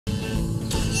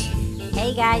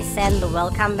Hey guys, and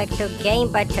welcome back to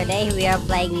game. But today we are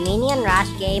playing Minion Rush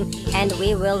game, and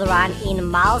we will run in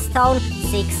milestone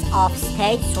 6 of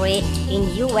stage 3 in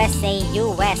USA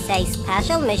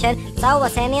special mission. So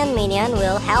Athenian Minion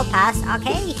will help us.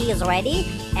 Okay, he is ready,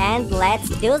 and let's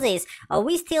do this.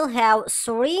 We still have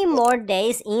 3 more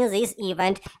days in this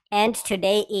event, and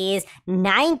today is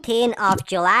 19th of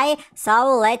July,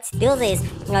 so let's do this.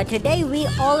 Today we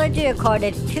already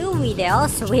recorded 2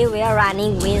 videos. We were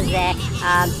running with the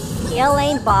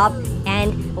airline Bob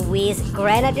and with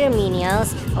Grenadier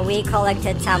Minions. We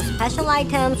collected some special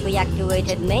items, we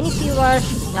activated many viewers,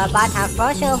 but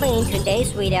unfortunately in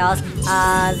today's videos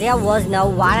there was no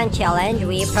warrant challenge.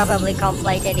 We probably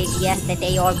completed it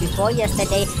yesterday or before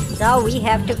yesterday, so we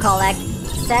have to collect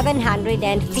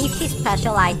 750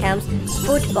 special items,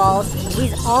 footballs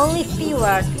with only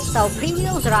viewers. So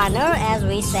previous runner, as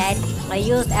we said,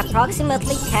 used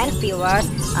approximately 10 viewers,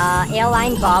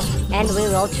 airline Bob, and we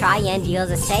will try and use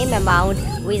the same amount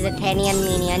with Athenian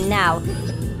Minion now.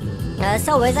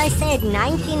 So as I said,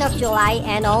 19th of July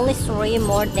and only 3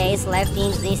 more days left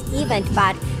in this event,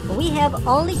 but we have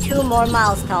only 2 more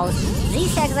milestones.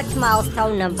 This exact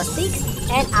milestone number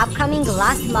 6 and upcoming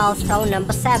last milestone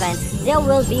number 7. There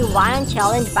will be one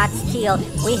challenge, but still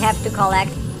we have to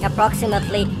collect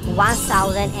approximately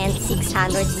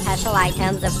 1,600 special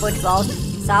items of footballs,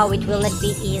 so it will not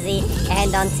be easy,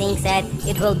 and don't think that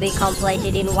it will be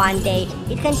completed in one day.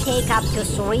 It can take up to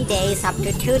 3 days, up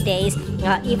to 2 days,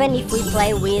 even if we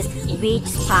play with Witch,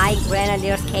 Spy,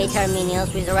 Grenadier, Skater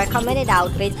Minions with recommended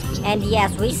outfits. And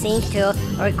yes, we think to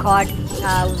record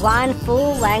one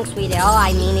full-length video.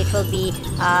 I mean, it will be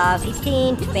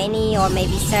 15, 20 or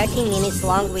maybe 30 minutes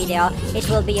long video. It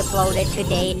will be uploaded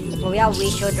today, where we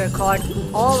should record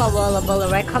all available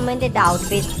recommended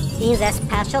outfits in the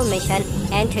special mission,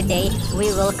 and today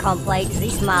we will complete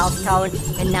this milestone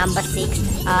number 6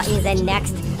 in the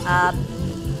next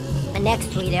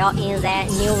video in the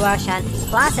new version.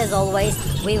 Plus, as always,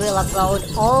 we will upload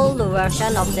all the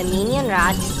version of the Minion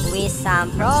Rush with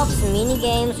some props, mini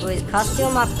games, with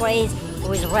costume upgrades,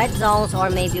 with red zones,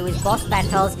 or maybe with boss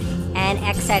battles, and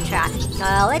etc.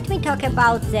 Let me talk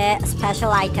about the special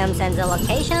items and the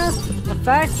locations. The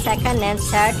first, second, and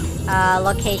third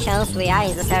locations. We are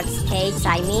in the third stage,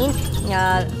 I mean.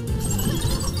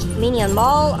 Minion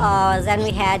Mall, then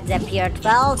we had the Pier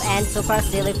 12 and Super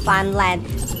Silly Fun Land.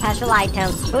 Special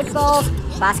items, footballs,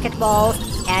 basketballs,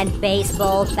 and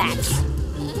baseball bats.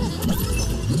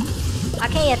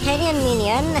 Okay, Athenian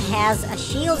Minion has a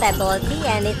shield ability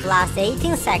and it lasts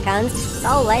 18 seconds,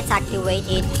 so let's activate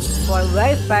it for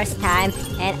very first time,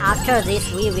 and after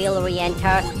this we will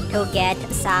re-enter to get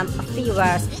some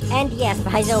viewers. And yes,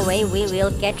 by the way, we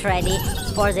will get ready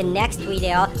for the next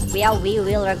video where we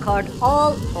will record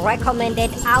all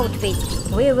recommended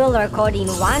outfits. We will record in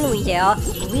one video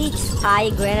Witch, Spy,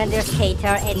 Grenadier, Skater,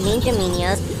 and Ninja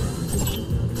Minions.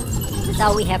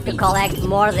 So we have to collect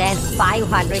more than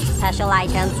 500 special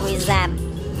items with them.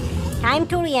 Time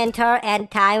to re-enter and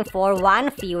time for one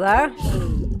viewer.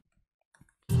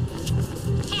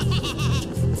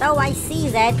 So I see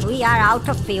that we are out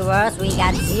of viewers, we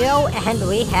got 0 and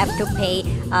we have to pay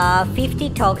 50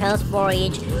 tokens for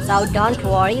each. So don't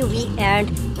worry, we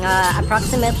earned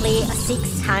approximately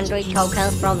 600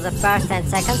 tokens from the first and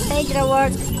second stage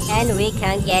rewards, and we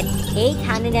can get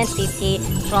 850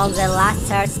 from the last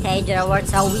third stage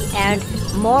rewards. So we earned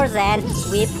more than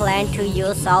we planned to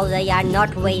use, so they are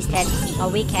not wasted. So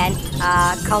we can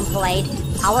complete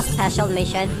our special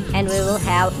mission, and we will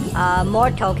have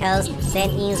more tokens than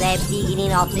in the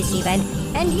beginning of this event.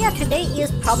 And yeah, today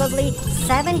is probably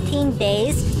 17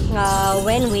 days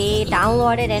when we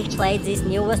downloaded and played this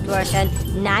newest version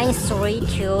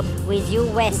 932 with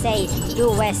USA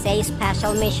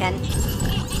special mission.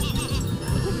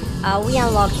 We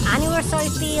unlocked Anniversary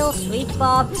Field, Sweet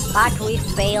Bob, but we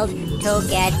failed to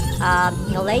get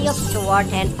Layup Stuart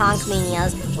and Punk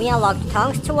Minions. We unlocked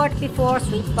Tongue Stuart before,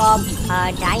 Sweet Bob,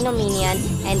 Dino Minion,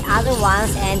 and other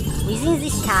ones, and within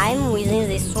this time, within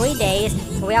these 3 days,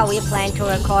 where we plan to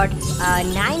record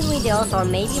 9 videos or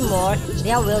maybe more,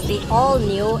 there will be all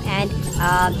new and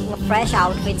fresh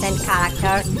outfits and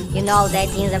characters. You know that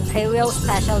in the previous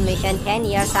special mission 10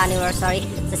 years anniversary,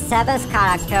 the 7th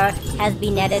character has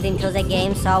been added into the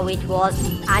game, so it was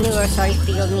Anniversary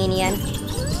Field Minion.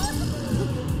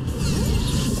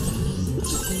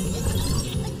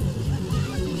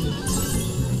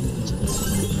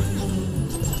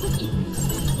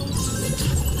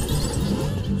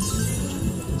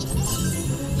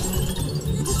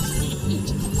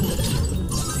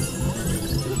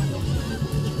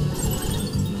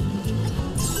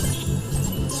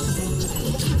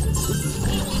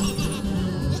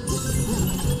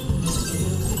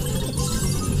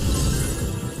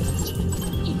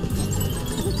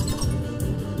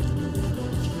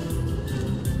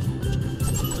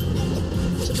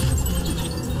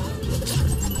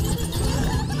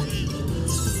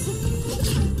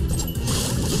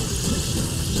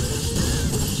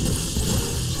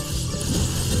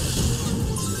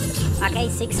 Okay,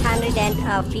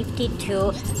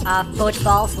 652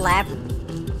 footballs left.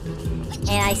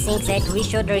 And I think that we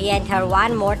should re-enter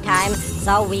one more time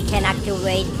so we can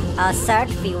activate search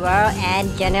viewer,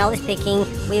 and generally speaking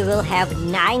we will have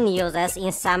 9 users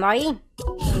in summary.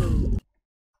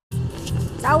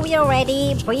 So we are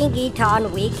ready, bring it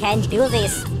on, we can do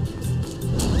this.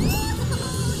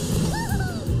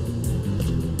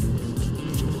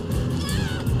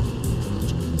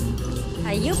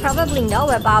 You probably know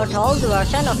about old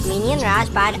version of Minion Rush,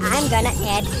 but I'm gonna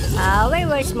add a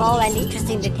very small and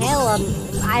interesting detail.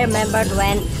 I remembered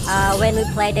when we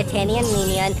played Athenian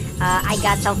Minion, I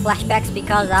got some flashbacks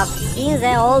because of in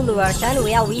the old version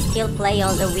where we still play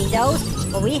on the Windows,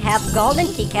 we have golden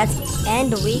tickets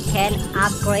and we can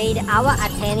upgrade our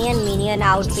Athenian Minion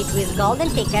outfit with golden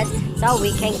tickets, so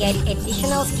we can get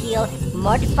additional skill.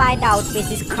 Modified outfit.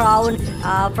 This crown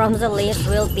from the leaves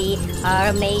will be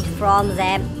made from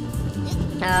the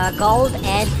gold,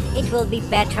 and it will be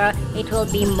better, it will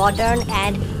be modern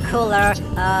and cooler,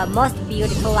 most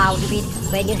beautiful outfit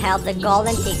when you have the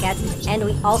golden tickets, and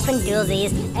we often do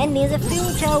this. And in the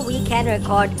future we can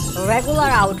record regular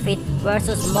outfit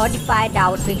versus modified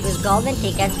outfit with golden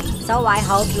tickets. So I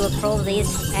hope you approve this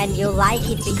and you like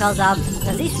it, because of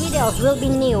these videos will be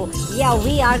new. Yeah,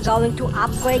 we are going to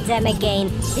upgrade them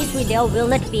again. This video will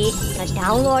not be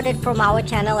downloaded from our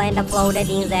channel and uploaded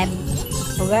in the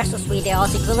versus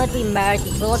videos. It will not be merged,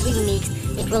 it will not be mixed,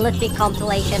 it will not be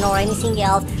compilation or anything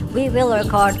else. We will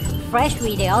record fresh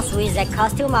videos with the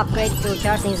costume upgrade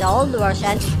features in the old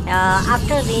version.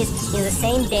 After this, in the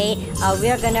same day, we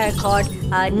are gonna record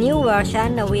a new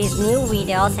version with new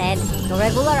videos and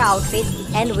regular outfits,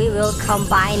 and we will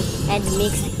combine and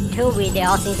mix 2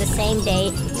 videos in the same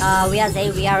day where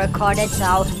we are recorded,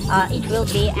 so it will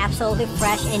be absolutely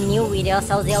fresh and new video,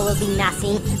 so there will be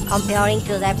nothing comparing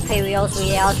to the previous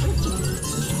videos.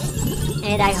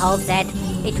 And I hope that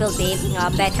it will be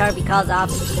better, because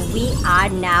of we are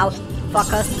now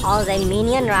focused on the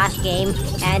Minion Rush game,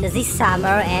 and this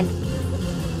summer and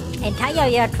entire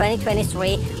year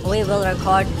 2023 we will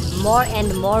record more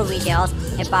and more videos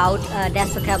about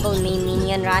Despicable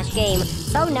Minion Rush game.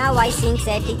 So now I think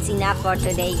that it's enough for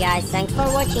today, guys. Thanks for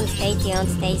watching, stay tuned,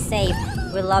 stay safe.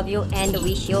 We love you and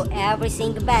wish you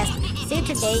everything best. See you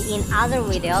today in other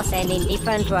videos and in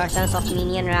different versions of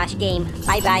Minion Rush game.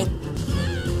 Bye bye.